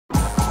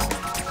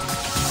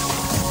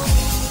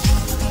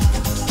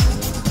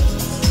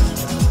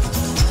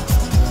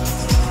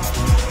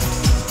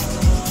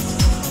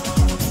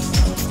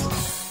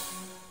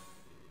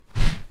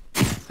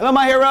Hello,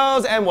 my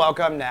heroes, and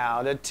welcome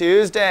now to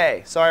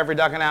Tuesday. Sorry for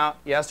ducking out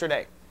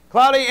yesterday.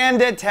 Cloudy and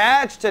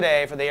detached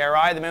today for the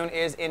Aries. The moon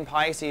is in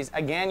Pisces.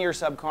 Again, your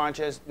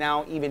subconscious,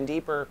 now even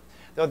deeper.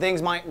 Though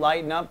things might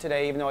lighten up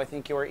today, even though I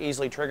think you are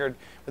easily triggered.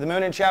 With the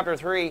moon in chapter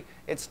 3,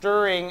 it's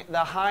stirring the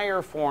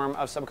higher form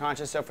of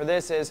subconscious. So for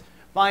this is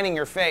finding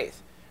your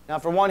faith. Now,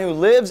 for one who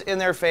lives in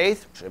their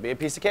faith, should be a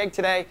piece of cake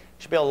today. You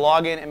should be able to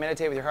log in and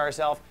meditate with your higher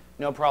self.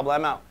 No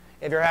problemo.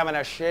 If you're having a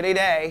shitty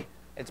day,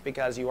 it's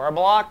because you are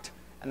blocked,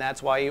 and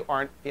that's why you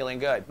aren't feeling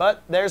good.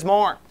 But there's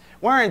more.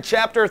 We're in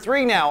chapter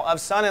 3 now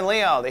of Sun and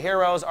Leo. The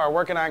heroes are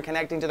working on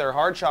connecting to their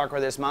heart chakra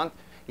this month.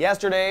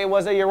 Yesterday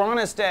was a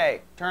Uranus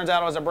day. Turns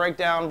out it was a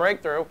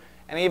breakthrough,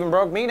 and it even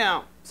broke me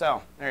down.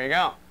 So there you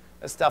go.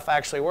 This stuff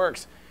actually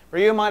works. For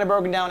you, it might have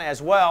broken down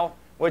as well,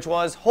 which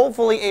was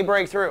hopefully a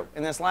breakthrough.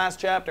 In this last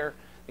chapter,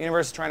 the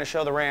universe is trying to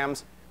show the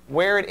Rams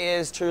where it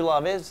is true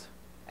love is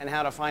and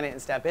how to find it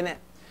and step in it.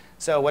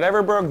 So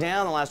whatever broke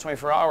down in the last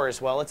 24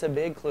 hours, well, it's a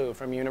big clue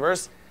from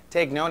universe.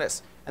 Take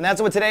notice. And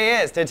that's what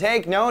today is, to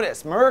take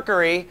notice.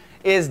 Mercury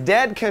is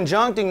dead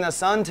conjuncting the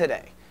sun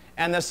today.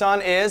 And the sun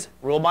is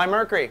ruled by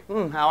Mercury.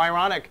 How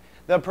ironic.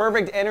 The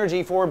perfect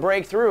energy for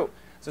breakthrough.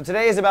 So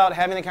today is about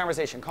having the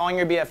conversation, calling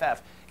your BFF,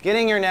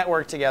 getting your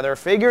network together,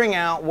 figuring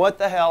out what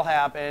the hell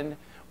happened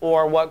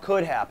or what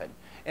could happen.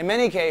 In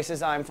many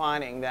cases, I'm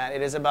finding that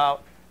it is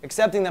about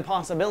accepting the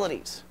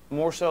possibilities,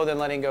 more so than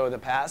letting go of the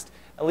past,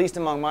 at least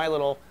among my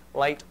little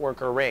light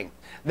worker ring.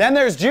 Then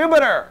there's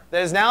Jupiter that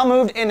has now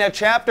moved into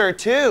chapter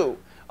 2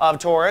 of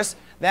Taurus.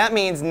 That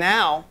means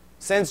now,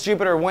 since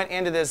Jupiter went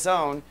into this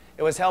zone,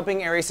 it was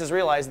helping Aries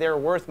realize they're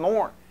worth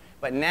more.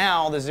 But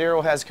now the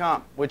zero has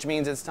come, which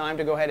means it's time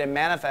to go ahead and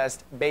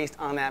manifest based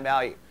on that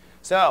value.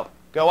 So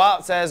go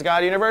out, says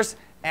God Universe,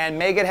 and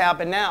make it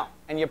happen now.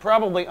 And you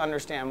probably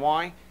understand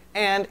why.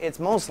 And it's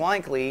most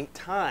likely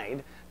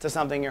tied to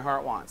something your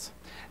heart wants.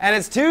 And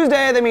it's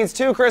Tuesday. That means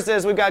two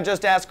Chris's. We've got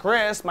Just Ask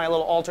Chris, my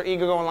little alter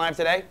ego, going live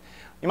today.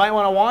 You might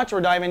want to watch.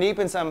 We're diving deep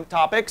in some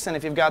topics. And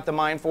if you've got the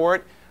mind for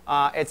it,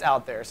 it's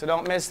out there. So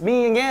don't miss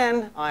me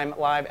again. I'm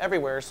live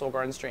everywhere, Soul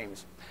Garden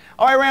Streams.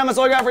 All right, Ram, that's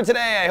all I got for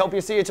today. I hope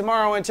you see you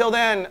tomorrow. Until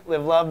then,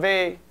 live, love,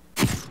 be.